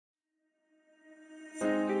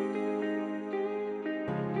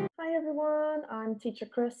everyone, I'm teacher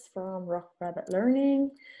Kris from Rock Rabbit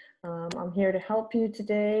Learning. I'm here to help you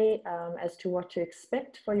today as to what to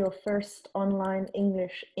expect for your first online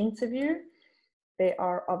English interview. There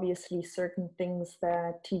are obviously certain things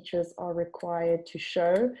that teachers are required to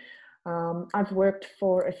show. I've worked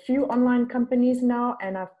for a few online companies now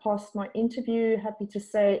and I've passed my interview, happy to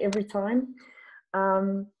say, every time.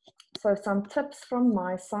 So some tips from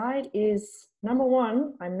my side is, number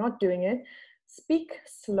one, I'm not doing it. Speak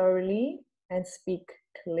slowly and speak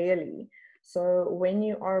clearly. So when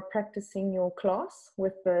you are practicing your class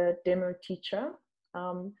with the demo teacher,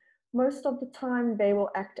 most of the time they will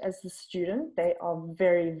act as the student. They are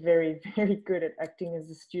very, very, very good at acting as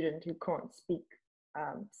a student who can't speak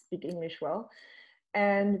English well.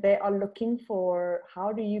 And they are looking for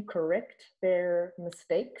how do you correct their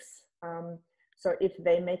mistakes. So if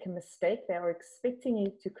they make a mistake, they are expecting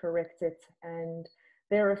you to correct it. And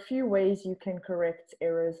there are a few ways you can correct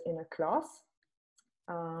errors in a class.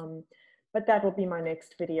 But that will be my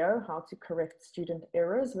next video, how to correct student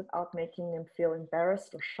errors without making them feel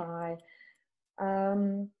embarrassed or shy.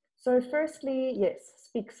 So firstly, yes,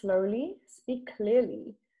 speak slowly, speak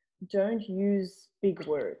clearly. Don't use big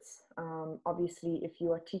words. Obviously, if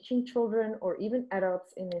you are teaching children or even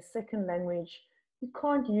adults in a second language, you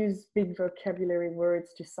can't use big vocabulary words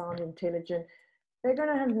to sound intelligent. They're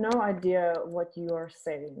going to have no idea what you are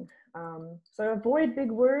saying. So avoid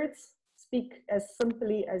big words, speak as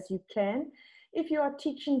simply as you can. If you are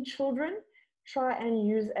teaching children, try and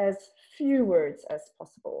use as few words as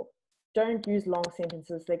possible. Don't use long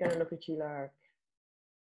sentences. They're going to look at you like,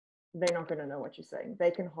 they're not going to know what you're saying.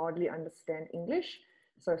 They can hardly understand English.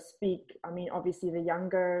 So speak, I mean, obviously the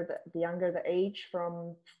younger the age,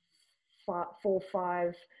 from 4,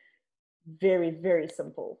 5, very, very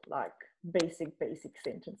simple, like basic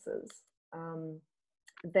sentences.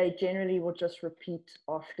 They generally will just repeat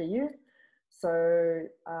after you. So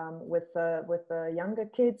with the younger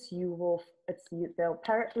kids, they'll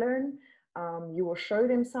parrot learn. You will show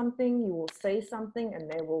them something, you will say something, and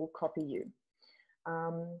they will copy you.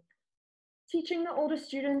 Teaching the older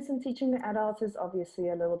students and teaching the adults is obviously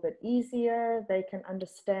a little bit easier. They can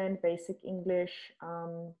understand basic English.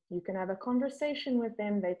 You can have a conversation with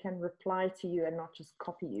them. They can reply to you and not just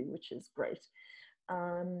copy you, which is great.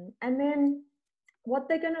 And then what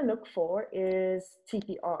they're going to look for is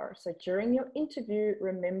TPR. So during your interview,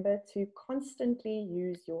 remember to constantly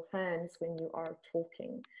use your hands when you are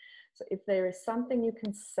talking. So if there is something you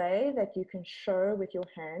can say that you can show with your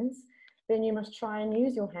hands, then you must try and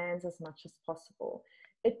use your hands as much as possible.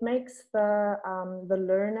 It makes the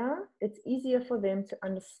learner, it's easier for them to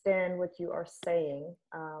understand what you are saying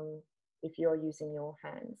if you're using your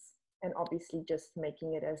hands. And obviously just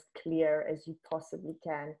making it as clear as you possibly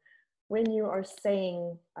can when you are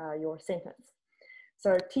saying your sentence.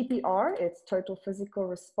 So TPR, it's total physical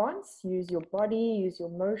response. Use your body, use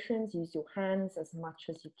your motions, use your hands as much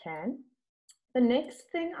as you can. The next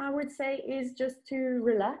thing I would say is just to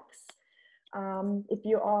relax. If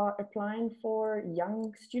you are applying for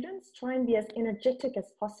young students, try and be as energetic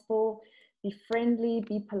as possible, be friendly,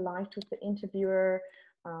 be polite with the interviewer,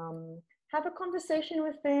 have a conversation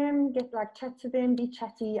with them, chat to them, be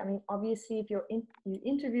chatty. I mean, obviously, if you're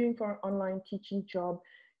interviewing for an online teaching job,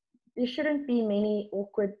 there shouldn't be many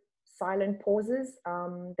awkward silent pauses.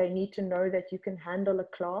 They need to know that you can handle a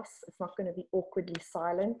class. It's not going to be awkwardly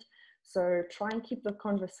silent. So try and keep the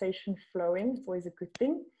conversation flowing. It's always a good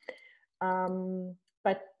thing.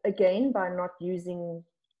 But again, by not using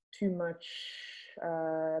too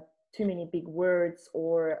many big words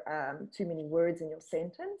or too many words in your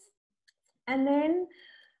sentence. And then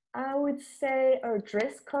I would say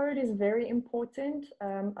dress code is very important.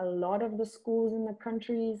 A lot of the schools in the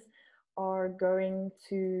countries are going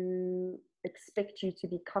to expect you to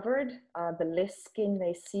be covered. The less skin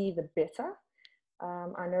they see, the better.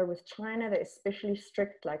 I know with China, they're especially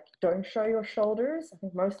strict, like don't show your shoulders. I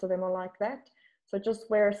think most of them are like that. So just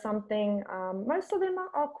wear something, most of them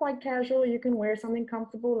are quite casual. You can wear something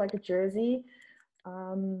comfortable like a jersey.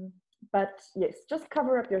 But yes, just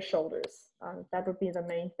cover up your shoulders. That would be the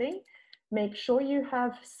main thing. Make sure you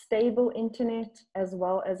have stable internet as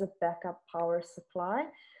well as a backup power supply.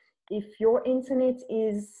 If your internet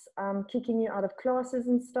is kicking you out of classes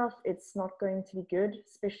and stuff, it's not going to be good,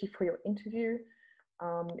 especially for your interview.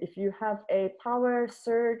 If you have a power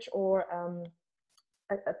surge or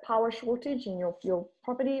a power shortage in your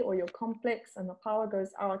property or your complex and the power goes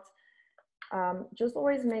out, just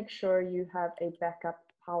always make sure you have a backup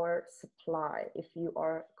power supply if you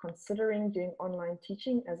are considering doing online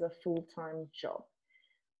teaching as a full-time job.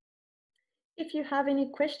 If you have any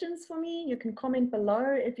questions for me, you can comment below.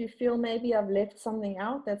 If you feel maybe I've left something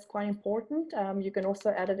out that's quite important, you can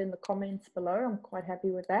also add it in the comments below. I'm quite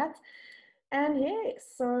happy with that. And yeah,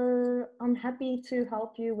 so I'm happy to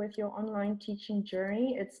help you with your online teaching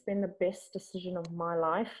journey. It's been the best decision of my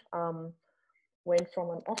life. Went from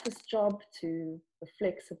an office job to the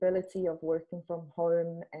flexibility of working from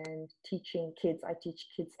home and teaching kids. I teach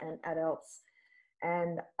kids and adults,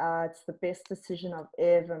 and it's the best decision I've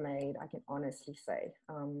ever made, I can honestly say.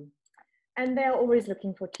 And they're always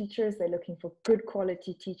looking for teachers. They're looking for good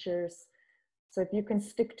quality teachers. So if you can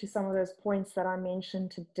stick to some of those points that I mentioned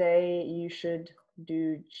today, you should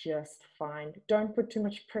do just fine. Don't put too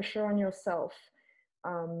much pressure on yourself.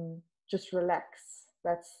 Just relax.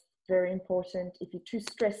 That's very important. If you're too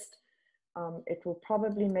stressed, it will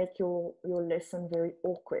probably make your lesson very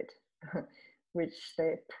awkward, which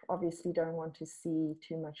they obviously don't want to see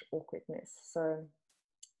too much awkwardness. So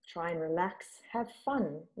try and relax, have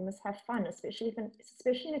fun. You must have fun, especially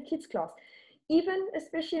in a kids class, even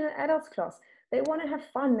especially in an adults class. They want to have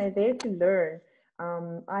fun. They're there to learn.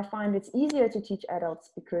 I find it's easier to teach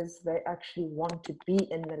adults because they actually want to be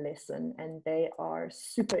in the lesson and they are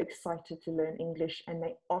super excited to learn English, and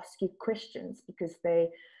they ask you questions because they're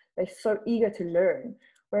so eager to learn.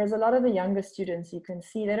 Whereas a lot of the younger students, you can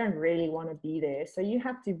see they don't really want to be there. So you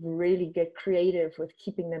have to really get creative with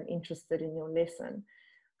keeping them interested in your lesson.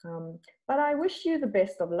 But I wish you the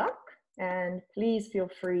best of luck, and please feel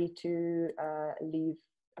free to leave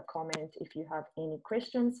a comment if you have any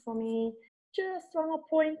questions for me. Just one more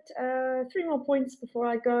point, 3 more points before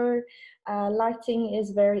I go. Lighting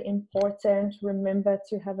is very important. Remember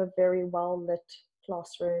to have a very well lit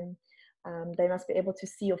classroom. They must be able to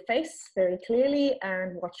see your face very clearly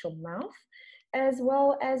and watch your mouth, as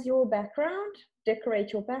well as your background.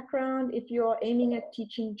 Decorate your background. If you are aiming at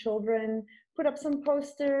teaching children, put up some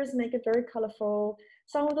posters, make it very colorful.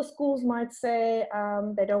 Some of the schools might say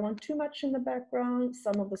they don't want too much in the background.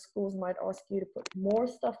 Some of the schools might ask you to put more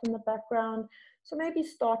stuff in the background. So maybe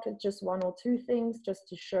start with just 1 or 2 things just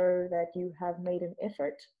to show that you have made an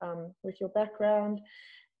effort with your background.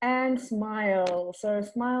 And smile. So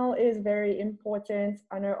smile is very important.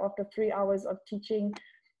 I know after 3 hours of teaching,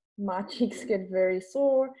 my cheeks get very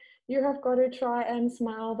sore. You have got to try and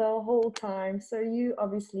smile the whole time, so you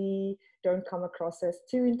obviously don't come across as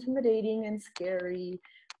too intimidating and scary,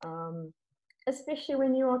 especially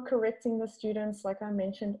when you are correcting the students, like I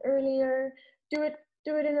mentioned earlier. Do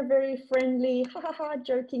it in a very friendly, ha ha ha,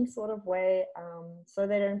 joking sort of way, so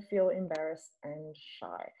they don't feel embarrassed and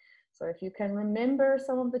shy. So if you can remember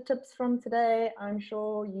some of the tips from today, I'm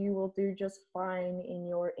sure you will do just fine in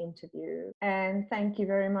your interview. And thank you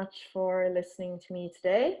very much for listening to me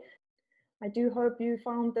today. I do hope you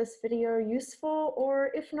found this video useful, or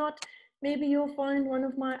if not, maybe you'll find one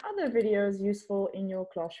of my other videos useful in your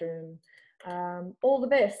classroom. All the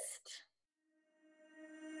best.